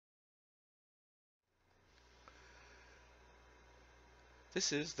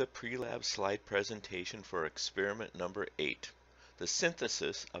This is the Prelab slide presentation for experiment number 8, the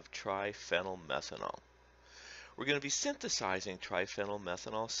synthesis of triphenylmethanol. We're going to be synthesizing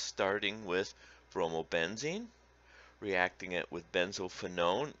triphenylmethanol starting with bromobenzene, reacting it with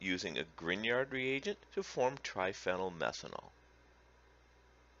benzophenone using a Grignard reagent to form triphenylmethanol.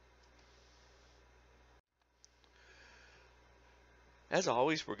 As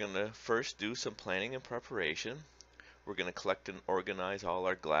always, we're going to first do some planning and preparation. We're going to collect and organize all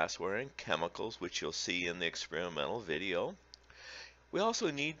our glassware and chemicals, which you'll see in the experimental video. We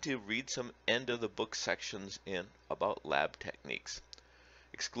also need to read some end of the book sections about lab techniques.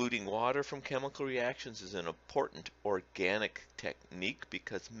 Excluding water from chemical reactions is an important organic technique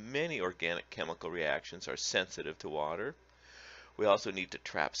because many organic chemical reactions are sensitive to water. We also need to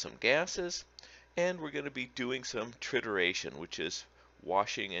trap some gases, and we're going to be doing some trituration, which is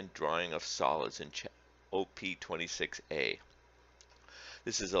washing and drying of solids in v2020-1.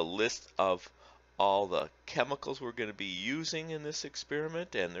 This is a list of all the chemicals we're going to be using in this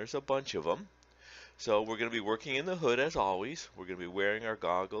experiment, and there's a bunch of them. So we're going to be working in the hood as always. We're going to be wearing our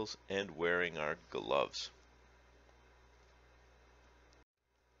goggles and wearing our gloves.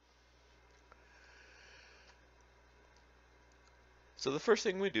 So the first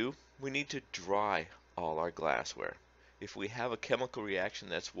thing we do, we need to dry all our glassware. If we have a chemical reaction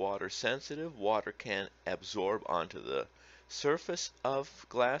that's water sensitive, water can absorb onto the surface of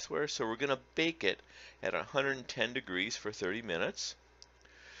glassware, so we're going to bake it at 110 degrees for 30 minutes.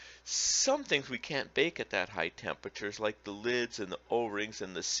 Some things we can't bake at that high temperatures, like the lids and the O-rings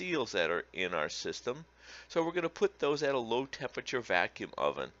and the seals that are in our system. So we're going to put those at a low temperature vacuum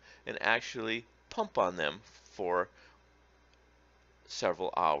oven and actually pump on them for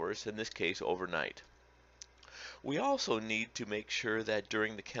several hours, in this case overnight. We also need to make sure that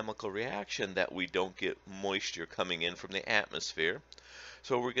during the chemical reaction that we don't get moisture coming in from the atmosphere.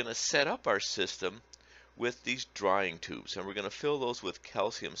 So we're going to set up our system with these drying tubes, and we're going to fill those with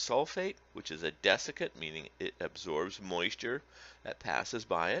calcium sulfate, which is a desiccant, meaning it absorbs moisture that passes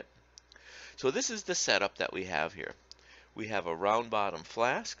by it. So this is the setup that we have here. We have a round bottom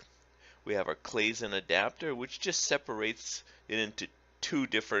flask. We have our Claisen adapter, which just separates it into two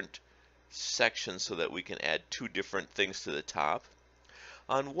different sections so that we can add two different things to the top.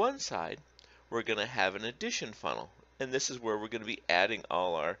 On one side, we're going to have an addition funnel, and this is where we're going to be adding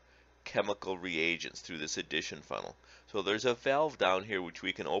all our chemical reagents through this addition funnel. So there's a valve down here which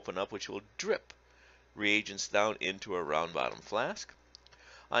we can open up, which will drip reagents down into a round bottom flask.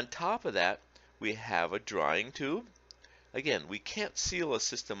 On top of that, we have a drying tube. Again, we can't seal a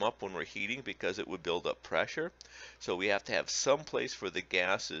system up when we're heating because it would build up pressure. So we have to have some place for the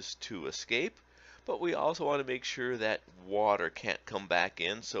gases to escape. But we also want to make sure that water can't come back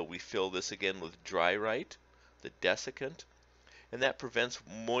in. So we fill this again with Dryrite, the desiccant. And that prevents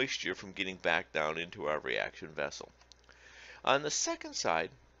moisture from getting back down into our reaction vessel. On the second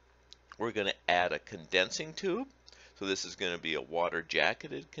side, we're going to add a condensing tube. So this is going to be a water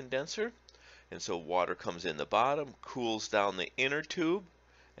jacketed condenser. And so water comes in the bottom, cools down the inner tube,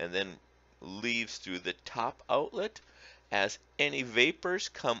 and then leaves through the top outlet. As any vapors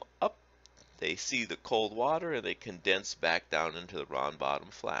come up, they see the cold water and they condense back down into the round bottom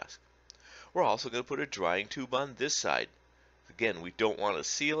flask. We're also going to put a drying tube on this side. Again, we don't want to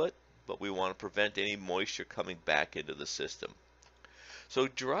seal it, but we want to prevent any moisture coming back into the system. So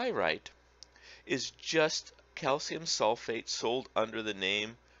Dryrite is just calcium sulfate sold under the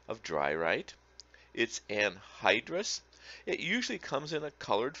name of Dryrite. It's anhydrous. It usually comes in a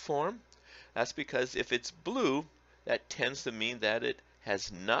colored form. That's because if it's blue, that tends to mean that it has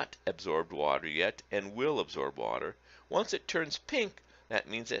not absorbed water yet and will absorb water. Once it turns pink, that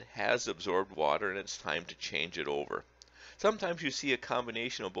means it has absorbed water and it's time to change it over. Sometimes you see a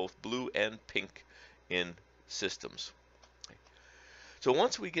combination of both blue and pink in systems. So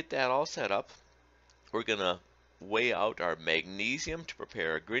once we get that all set up, we're going to weigh out our magnesium to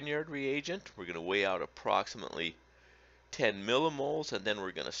prepare a Grignard reagent. We're going to weigh out approximately 10 millimoles, and then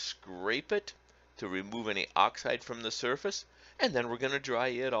we're going to scrape it to remove any oxide from the surface, and then we're going to dry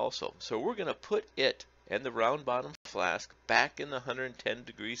it also. So we're going to put it and the round bottom flask back in the 110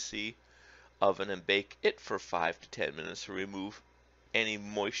 degrees C oven and bake it for 5 to 10 minutes to remove any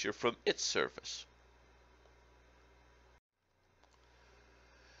moisture from its surface.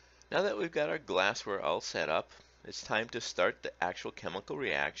 Now that we've got our glassware all set up, it's time to start the actual chemical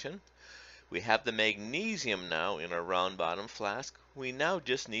reaction. We have the magnesium now in our round bottom flask. We now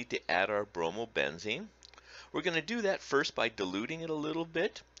just need to add our bromobenzene. We're going to do that first by diluting it a little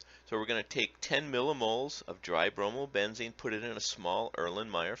bit. So we're going to take 10 millimoles of dry bromobenzene, put it in a small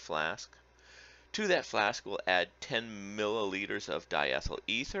Erlenmeyer flask, To that flask, we'll add 10 milliliters of diethyl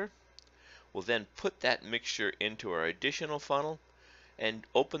ether. We'll then put that mixture into our additional funnel and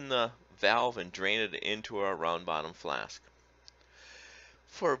open the valve and drain it into our round bottom flask.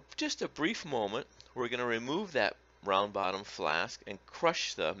 For just a brief moment, we're going to remove that round bottom flask and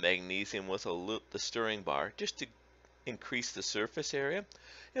crush the magnesium with the stirring bar just to increase the surface area.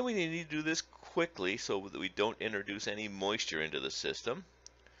 And we need to do this quickly so that we don't introduce any moisture into the system.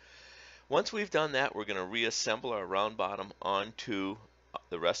 Once we've done that, we're going to reassemble our round bottom onto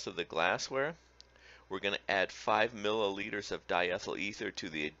the rest of the glassware. We're going to add 5 milliliters of diethyl ether to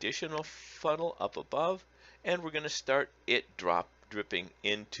the additional funnel up above, and we're going to start it dripping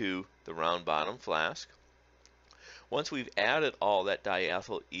into the round bottom flask. Once we've added all that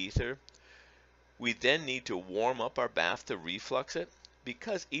diethyl ether, we then need to warm up our bath to reflux it.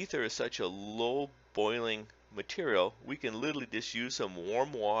 Because ether is such a low boiling material, we can literally just use some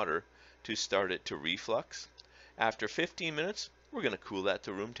warm water to start it to reflux. After 15 minutes, we're going to cool that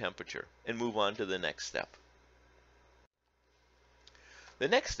to room temperature and move on to the next step. The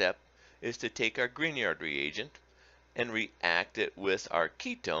next step is to take our Grignard reagent and react it with our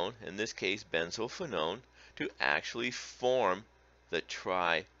ketone, in this case benzophenone, to actually form the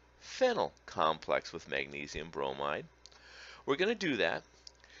triphenyl complex with magnesium bromide. We're going to do that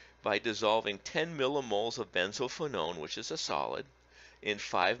by dissolving 10 millimoles of benzophenone, which is a solid, in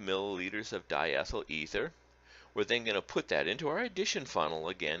 5 milliliters of diethyl ether. We're then going to put that into our addition funnel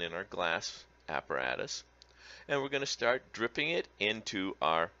again in our glass apparatus, and we're going to start dripping it into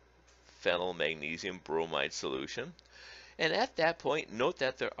our phenyl magnesium bromide solution. And at that point, note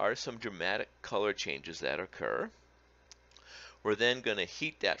that there are some dramatic color changes that occur. We're then going to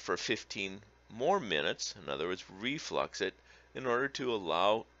heat that for 15 more minutes, in other words, reflux it, in order to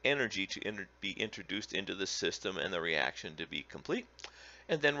allow energy to be introduced into the system and the reaction to be complete.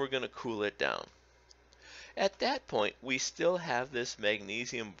 And then we're going to cool it down. At that point, we still have this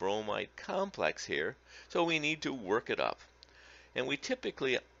magnesium bromide complex here, so we need to work it up. And we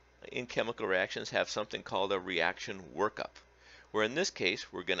typically, in chemical reactions, have something called a reaction workup, where in this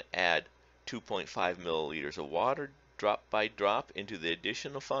case, we're going to add 2.5 milliliters of water drop by drop into the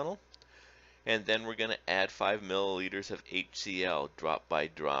additional funnel, and then we're going to add 5 milliliters of HCl drop by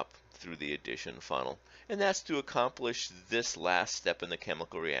drop through the addition funnel. And that's to accomplish this last step in the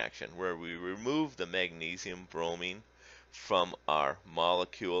chemical reaction, where we remove the magnesium bromine from our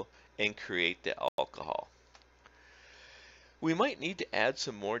molecule and create the alcohol. We might need to add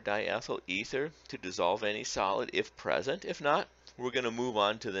some more diethyl ether to dissolve any solid if present. If not, we're going to move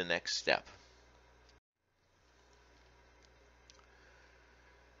on to the next step.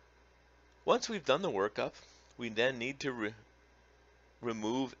 Once we've done the workup, we then need to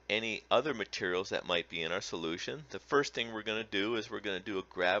remove any other materials that might be in our solution. The first thing we're going to do is we're going to do a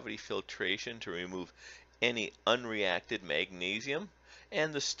gravity filtration to remove any unreacted magnesium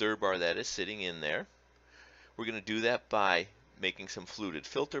and the stir bar that is sitting in there. We're going to do that by making some fluted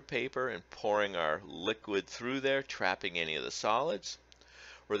filter paper and pouring our liquid through there, trapping any of the solids.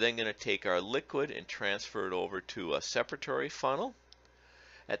 We're then going to take our liquid and transfer it over to a separatory funnel.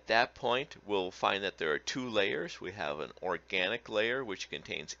 At that point, we'll find that there are two layers. We have an organic layer, which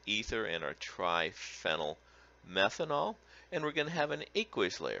contains ether and our triphenylmethanol, and we're going to have an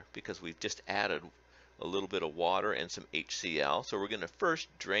aqueous layer because we've just added a little bit of water and some HCl. So we're going to first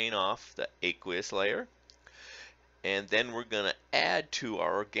drain off the aqueous layer, and then we're going to add to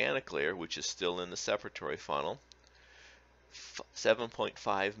our organic layer, which is still in the separatory funnel,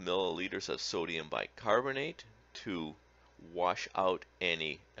 7.5 milliliters of sodium bicarbonate to wash out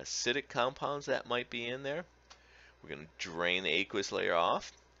any acidic compounds that might be in there. We're going to drain the aqueous layer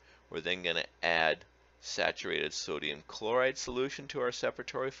off. We're then going to add saturated sodium chloride solution to our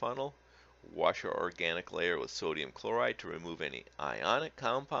separatory funnel, wash our organic layer with sodium chloride to remove any ionic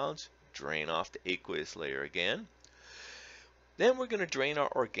compounds, drain off the aqueous layer again. Then we're going to drain our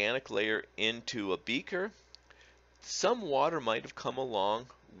organic layer into a beaker. Some water might have come along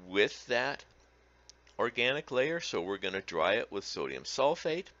with that organic layer, so we're going to dry it with sodium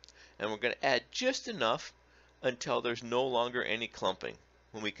sulfate, and we're going to add just enough until there's no longer any clumping,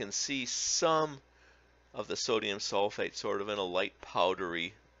 when we can see some of the sodium sulfate sort of in a light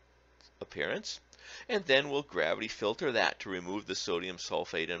powdery appearance, and then we'll gravity filter that to remove the sodium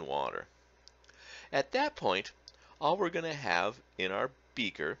sulfate in water. At that point, all we're going to have in our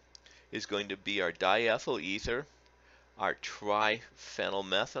beaker is going to be our diethyl ether, our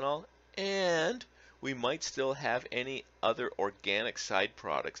triphenylmethanol, and we might still have any other organic side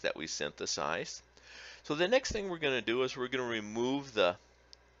products that we synthesized. So the next thing we're going to do is we're going to remove the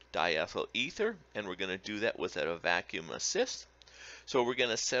diethyl ether, and we're going to do that with a vacuum assist. So we're going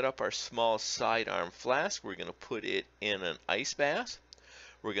to set up our small sidearm flask. We're going to put it in an ice bath.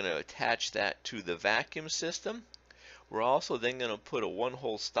 We're going to attach that to the vacuum system. We're also then going to put a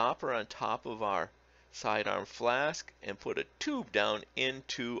one-hole stopper on top of our sidearm flask and put a tube down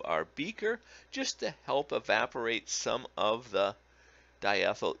into our beaker just to help evaporate some of the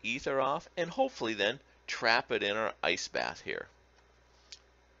diethyl ether off, and hopefully then trap it in our ice bath here.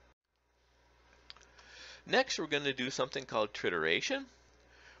 Next, we're going to do something called trituration.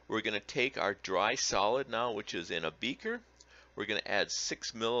 We're going to take our dry solid now, which is in a beaker. We're going to add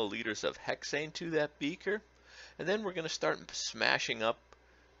 6 milliliters of hexane to that beaker, and then we're going to start smashing up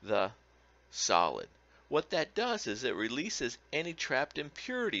the solid. What that does is it releases any trapped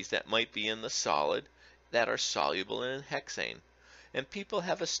impurities that might be in the solid that are soluble in hexane. And people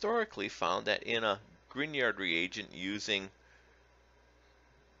have historically found that in a Grignard reagent using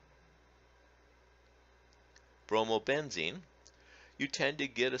bromobenzene, you tend to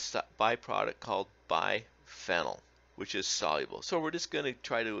get a byproduct called biphenyl, which is soluble. So we're just going to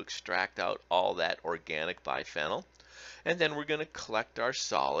try to extract out all that organic biphenyl, and then we're going to collect our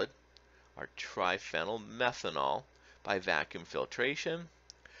solid, our triphenylmethanol, by vacuum filtration.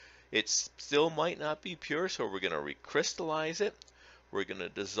 It still might not be pure, so we're going to recrystallize it. We're going to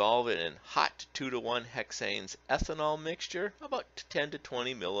dissolve it in hot 2-to-1 hexanes ethanol mixture, about 10 to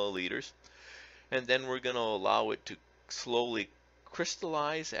 20 milliliters. And then we're going to allow it to slowly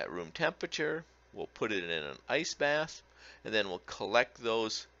crystallize at room temperature. We'll put it in an ice bath, and then we'll collect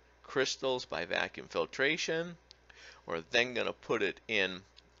those crystals by vacuum filtration. We're then going to put it in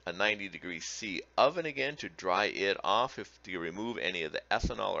a 90°C oven again to dry it off to remove any of the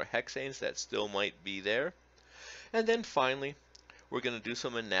ethanol or hexanes that still might be there. And then finally, we're going to do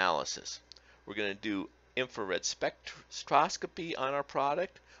some analysis. We're going to do infrared spectroscopy on our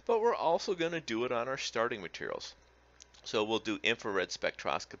product, but we're also going to do it on our starting materials. So we'll do infrared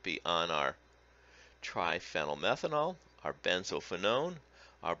spectroscopy on our triphenylmethanol, our benzophenone,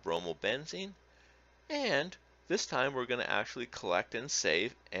 our bromobenzene, and this time we're going to actually collect and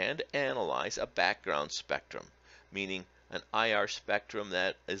save and analyze a background spectrum, meaning an IR spectrum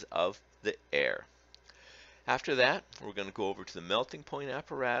that is of the air. After that, we're going to go over to the melting point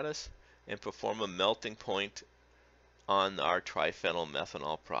apparatus and perform a melting point on our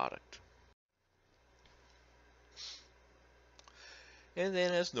triphenylmethanol product. And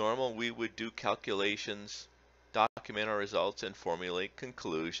then as normal, we would do calculations, document our results, and formulate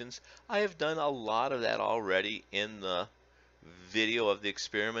conclusions. I have done a lot of that already in the video of the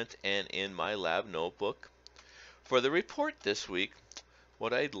experiment and in my lab notebook. For the report this week,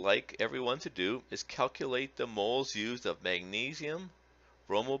 what I'd like everyone to do is calculate the moles used of magnesium,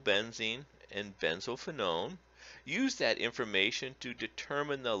 bromobenzene, and benzophenone. Use that information to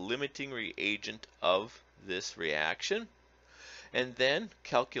determine the limiting reagent of this reaction, and then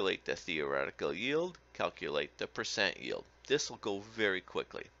calculate the theoretical yield, calculate the percent yield. This will go very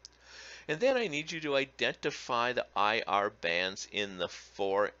quickly. And then I need you to identify the IR bands in the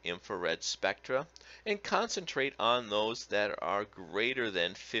 4 infrared spectra and concentrate on those that are greater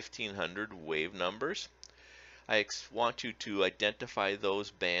than 1500 wave numbers. I want you to identify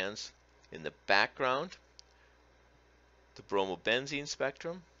those bands in the background, the bromobenzene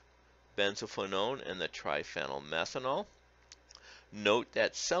spectrum, benzophenone, and the triphenylmethanol. Note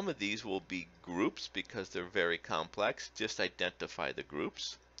that some of these will be groups because they're very complex. Just identify the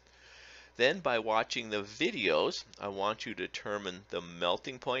groups. Then by watching the videos, I want you to determine the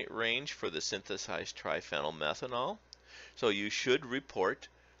melting point range for the synthesized triphenylmethanol. So you should report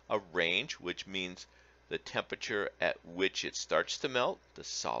a range, which means the temperature at which it starts to melt, the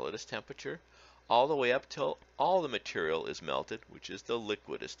solidus temperature, all the way up till all the material is melted, which is the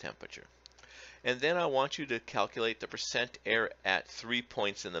liquidus temperature. And then I want you to calculate the percent air at 3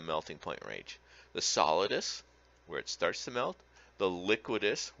 points in the melting point range. The solidus, where it starts to melt, the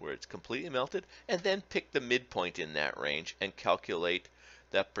liquidus, where it's completely melted, and then pick the midpoint in that range and calculate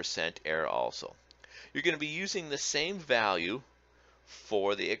the percent air also. You're going to be using the same value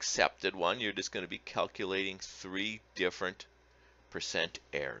for the accepted one. You're just going to be calculating 3 different percent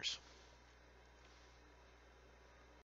airs.